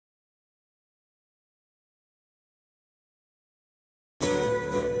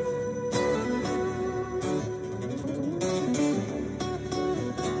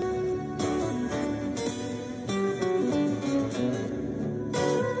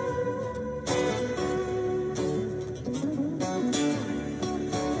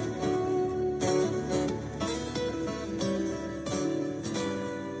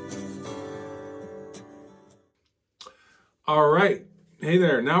All right. Hey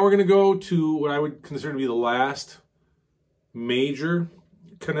there. Now we're going to go to what I would consider to be the last major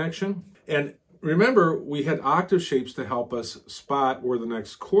connection. And remember, we had octave shapes to help us spot where the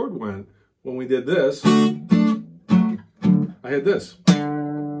next chord went. When we did this, I had this.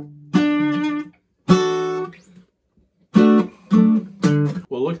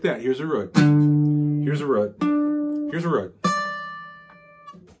 Well, look at that. Here's a root. Here's a root. Here's a root.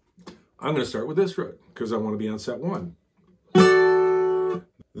 I'm going to start with this root because I want to be on set 1.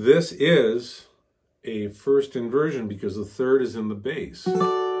 This is a first inversion because the third is in the bass.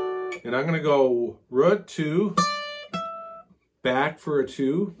 And I'm going to go root 2, back for a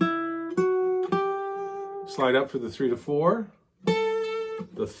 2, slide up for the 3 to 4,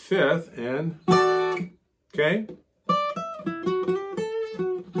 the 5th, and, okay?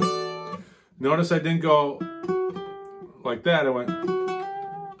 Notice I didn't go like that, I went,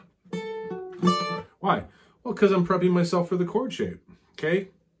 why? Well, because I'm prepping myself for the chord shape, okay?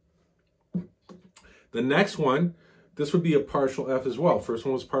 The next one, this would be a partial F as well. First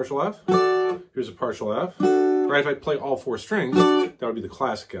one was partial F. Here's a partial F. Right, if I play all 4 strings, that would be the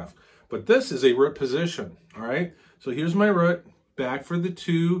classic F. But this is a root position, all right? So here's my root, back for the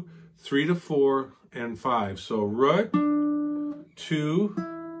 2, 3 to 4, and 5. So root, 2,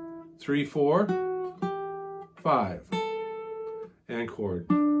 3, 4, 5, and chord.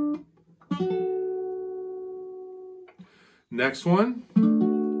 Next one,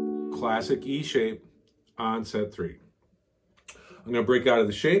 classic E shape on set 3. I'm going to break out of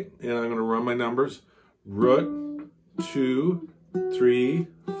the shape and I'm going to run my numbers. Root, 2, 3,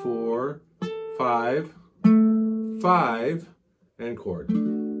 4, 5, 5, and chord.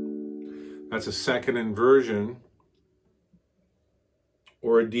 That's a second inversion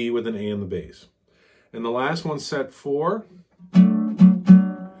or a D with an A in the bass. And the last one, set 4,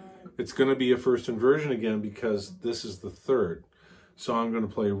 it's going to be a first inversion again because this is the third. So I'm going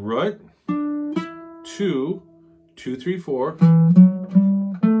to play root, 2, 2, 3, 4,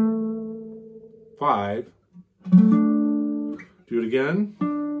 5. Do it again.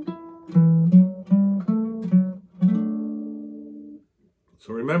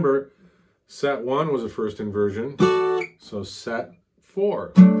 So remember, set 1 was a first inversion. So set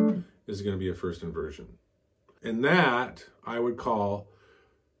 4 is going to be a first inversion. And that I would call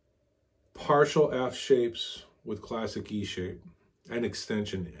partial F shapes with classic E shape and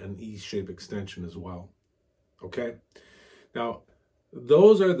extension, and E shape extension as well. Okay? Now,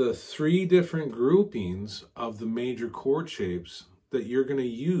 those are the 3 different groupings of the major chord shapes that you're going to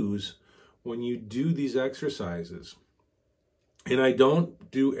use when you do these exercises. And I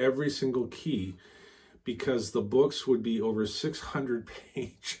don't do every single key because the books would be over 600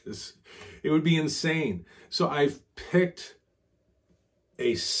 pages. It would be insane. So I've picked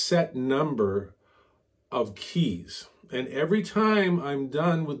a set number of keys. And every time I'm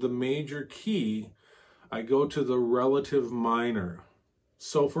done with the major key, I go to the relative minor.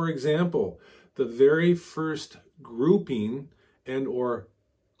 So for example, the very first grouping and or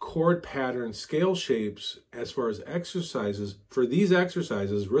chord pattern scale shapes as far as exercises, for these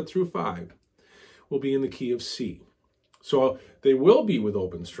exercises, root through 5, will be in the key of C. So they will be with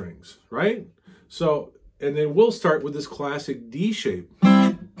open strings, right? So, and then we'll start with this classic D shape.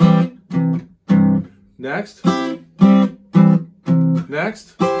 Next.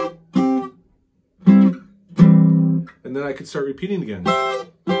 Next. And then I could start repeating again.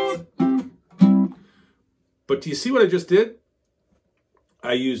 But do you see what I just did?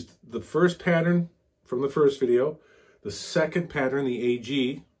 I used the first pattern from the first video, the second pattern, the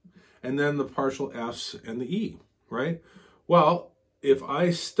AG, and then the partial Fs and the E, right? Well, if I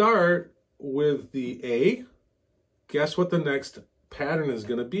start with the A, guess what the next pattern is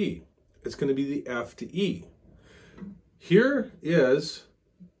going to be? It's going to be the F to E. Here is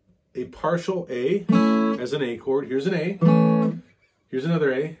a partial A as an A chord. Here's an A, here's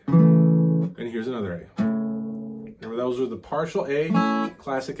another A, and here's another A. Remember, those are the partial A,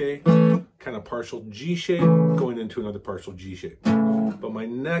 classic A, kind of partial G shape, going into another partial G shape. But my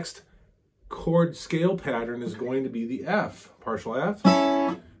next chord scale pattern is going to be the F, partial F,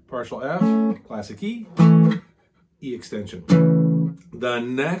 classic E, E extension. The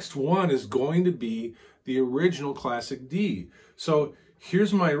next one is going to be the original classic D. So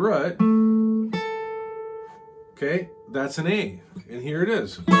here's my root. Okay, that's an A. And here it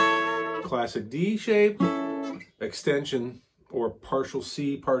is. Classic D shape, extension, or partial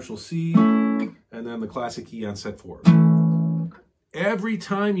C, and then the classic E on set 4. Every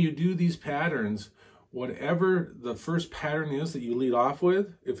time you do these patterns, whatever the first pattern is that you lead off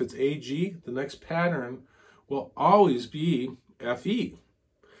with, if it's AG, the next pattern will always be FE.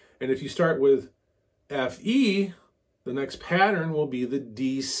 And if you start with FE, the next pattern will be the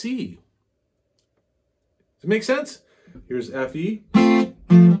DC. Does it make sense? Here's F, E.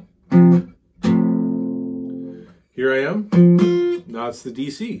 Here I am. Now it's the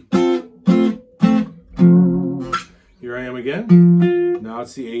DC. Here I am again. Now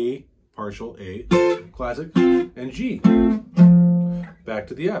it's the A, partial A, classic, and G. Back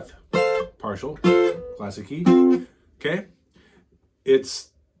to the F, partial, classic E. Okay? It's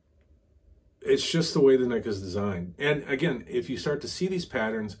just the way the neck is designed. And again, if you start to see these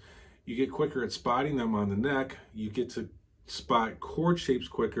patterns, you get quicker at spotting them on the neck. You get to spot chord shapes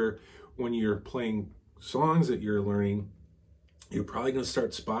quicker when you're playing songs that you're learning. You're probably going to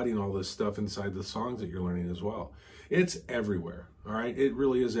start spotting all this stuff inside the songs that you're learning as well. It's everywhere, all right? It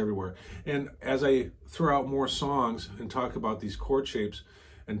really is everywhere. And as I throw out more songs and talk about these chord shapes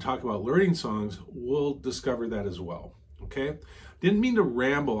and talk about learning songs, we'll discover that as well, okay? Didn't mean to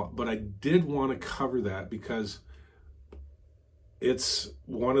ramble, but I did want to cover that because it's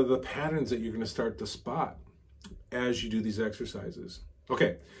one of the patterns that you're going to start to spot as you do these exercises.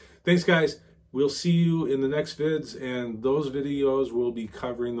 Okay, thanks guys. We'll see you in the next vids, and those videos will be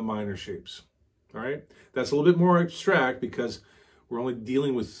covering the minor shapes. All right, that's a little bit more abstract because we're only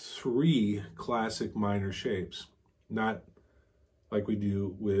dealing with 3 classic minor shapes, not like we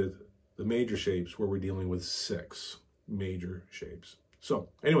do with the major shapes where we're dealing with 6 major shapes. So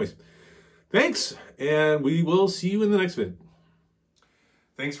anyways, thanks, and we will see you in the next vid.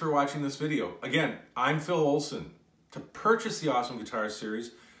 Thanks for watching this video. Again, I'm Phil Olson. To purchase the Awesome Guitar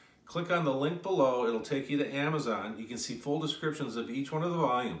Series, click on the link below. It'll take you to Amazon. You can see full descriptions of each one of the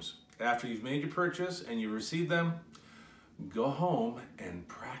volumes. After you've made your purchase and you receive them, go home and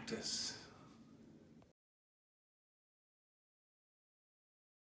practice.